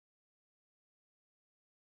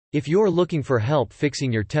If you're looking for help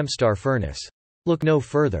fixing your tempstar furnace, look no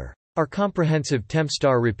further. Our comprehensive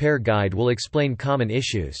tempstar repair guide will explain common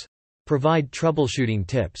issues, provide troubleshooting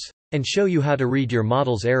tips, and show you how to read your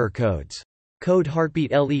model's error codes. Code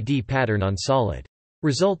heartbeat LED pattern on solid.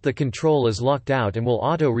 Result: the control is locked out and will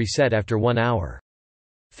auto-reset after 1 hour.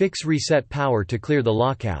 Fix: reset power to clear the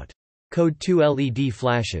lockout. Code 2 LED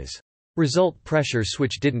flashes. Result: pressure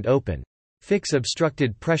switch didn't open. Fix: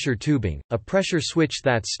 obstructed pressure tubing, a pressure switch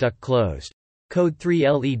that's stuck closed. Code 3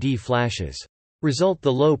 LED flashes. Result: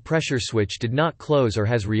 the low pressure switch did not close or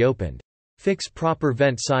has reopened. Fix: proper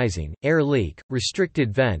vent sizing, air leak,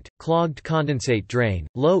 restricted vent, clogged condensate drain,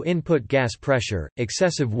 low input gas pressure,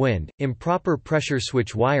 excessive wind, improper pressure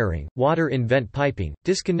switch wiring, water in vent piping,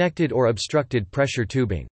 disconnected or obstructed pressure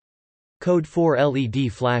tubing. Code 4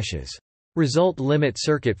 LED flashes. Result: limit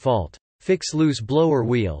circuit fault. Fix: loose blower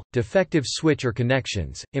wheel, defective switch or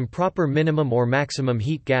connections, improper minimum or maximum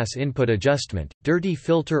heat gas input adjustment, dirty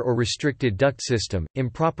filter or restricted duct system,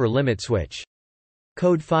 improper limit switch.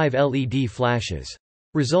 Code 5 LED flashes.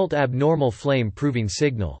 Result: abnormal flame proving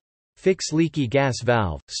signal. Fix: leaky gas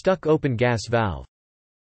valve, stuck open gas valve.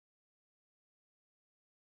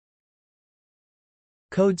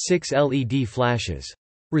 Code 6 LED flashes.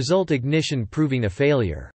 Result: ignition proving a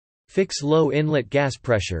failure. Fix: low inlet gas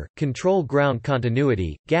pressure, control ground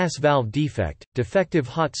continuity, gas valve defect, defective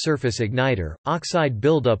hot surface igniter, oxide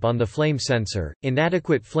buildup on the flame sensor,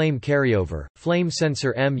 inadequate flame carryover, flame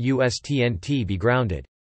sensor must be grounded.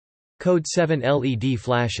 Code 7 LED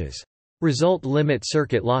flashes. Result: limit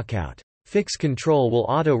circuit lockout. Fix: control will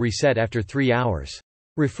auto-reset after 3 hours.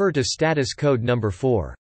 Refer to status code number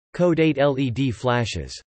 4. Code 8 LED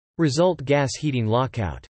flashes. Result: gas heating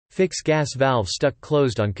lockout. Fix: gas valve stuck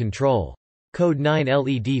closed on control. Code 9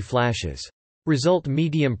 LED flashes. Result: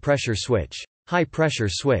 medium pressure switch, high pressure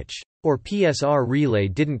switch, or PSR relay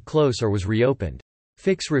didn't close or was reopened.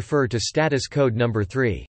 Fix: refer to status code number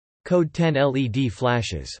 3. Code 10 LED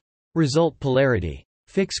flashes. Result: polarity.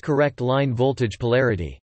 Fix: correct line voltage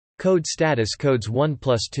polarity. Code status codes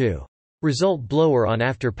 1+2. Result: blower on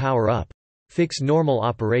after power up. Fix: normal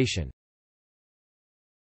operation.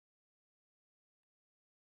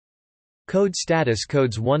 Code status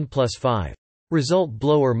codes 1+5. Result: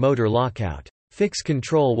 blower motor lockout. Fix: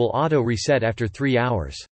 control will auto-reset after 3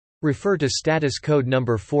 hours. Refer to status code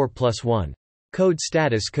number 4+1. Code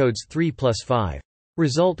status codes 3+5.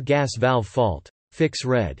 Result: gas valve fault. Fix: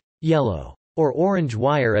 red, yellow, or orange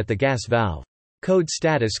wire at the gas valve. Code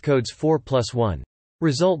status codes 4+1.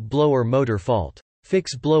 Result: blower motor fault.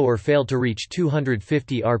 Fix: blower failed to reach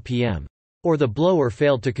 250 RPM. Or the blower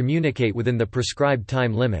failed to communicate within the prescribed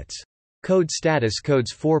time limits. Code status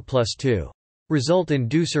codes 4+2. Result: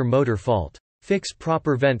 inducer motor fault. Fix: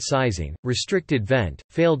 proper vent sizing, restricted vent,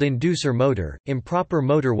 failed inducer motor, improper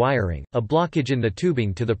motor wiring, a blockage in the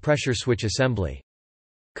tubing to the pressure switch assembly.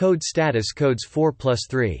 Code status codes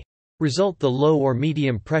 4+3. Result: the low or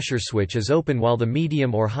medium pressure switch is open while the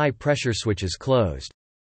medium or high pressure switch is closed.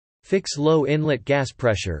 Fix: low inlet gas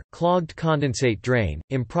pressure, clogged condensate drain,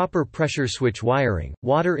 improper pressure switch wiring,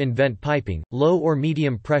 water in vent piping, low or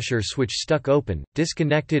medium pressure switch stuck open,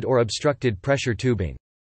 disconnected or obstructed pressure tubing.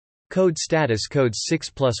 Code status codes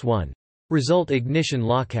 6+1. Result: ignition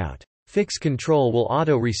lockout. Fix: control will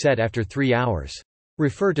auto-reset after 3 hours.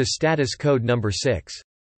 Refer to status code number 6.